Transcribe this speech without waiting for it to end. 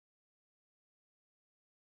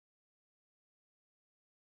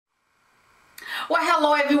Well,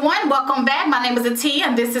 hello everyone, welcome back. My name is Ateya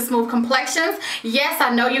and this is Smooth Complexions. Yes,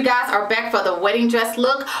 I know you guys are back for the wedding dress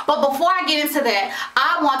look, but before I get into that,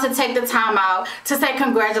 I want to take the time out to say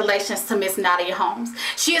congratulations to Miss Nadia Holmes.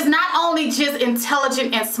 She is not only just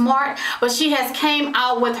intelligent and smart, but she has came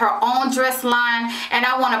out with her own dress line, and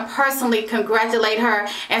I want to personally congratulate her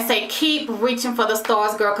and say keep reaching for the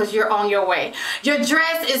stars, girl, because you're on your way. Your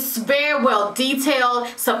dress is very well detailed,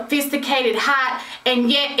 sophisticated, hot,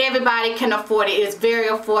 and yet everybody can afford it. It's very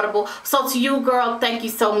affordable. So to you, girl, thank you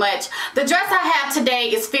so much. The dress I have today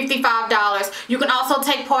is $55. You can also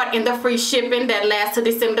take part in the free shipping that lasts to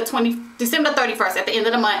December 31st at the end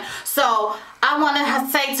of the month. So I want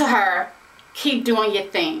to say to her, keep doing your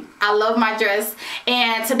thing. I love my dress,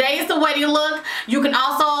 and today is the wedding look. You can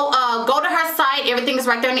also go to her site. Everything is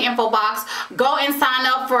right there in the info box. Go and sign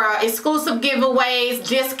up for exclusive giveaways,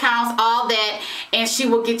 discounts, all that, and she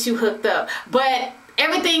will get you hooked up. But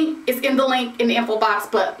everything is in the link in the info box.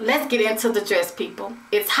 But let's get into the dress, people.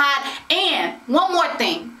 It's hot. And one more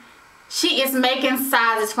thing, she is making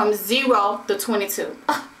sizes from 0 to 22.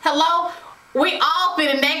 Hello? We all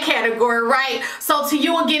fit in that category, right? So to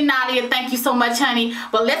you again, Nadia, thank you so much, honey.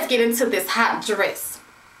 But let's get into this hot dress.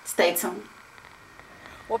 Stay tuned.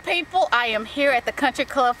 Well, people, I am here at the country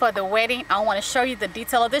club for the wedding. I want to show you the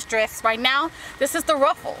detail of this dress. Right now, this is the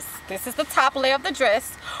ruffles. This is the top layer of the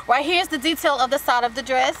dress. Right here is the detail of the side of the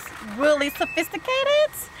dress. Really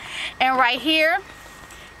sophisticated. And right here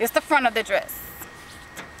is the front of the dress.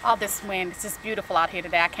 All this wind, it's just beautiful out here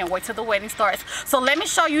today. I can't wait till the wedding starts. So let me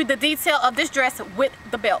show you the detail of this dress with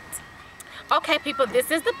the belt. Okay, people,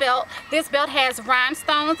 this is the belt. This belt has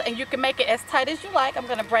rhinestones, and you can make it as tight as you like. I'm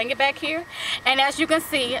going to bring it back here. And as you can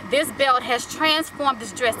see, this belt has transformed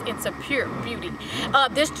this dress into pure beauty.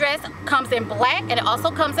 This dress comes in black, and it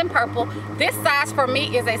also comes in purple. This size for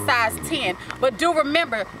me is a size 10. But do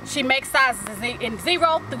remember, she makes sizes in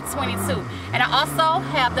 0 through 22. And I also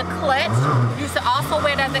have the clutch. You should also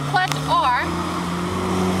wear it as a clutch or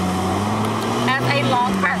as a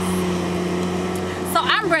long purse. So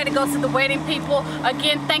I'm ready to go to the wedding, people.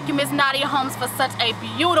 Again, thank you, Miss Nadia Holmes, for such a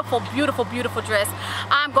beautiful, beautiful, beautiful dress.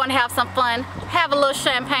 I'm going to have some fun, have a little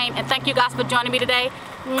champagne, and thank you guys for joining me today.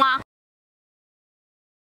 Mwah.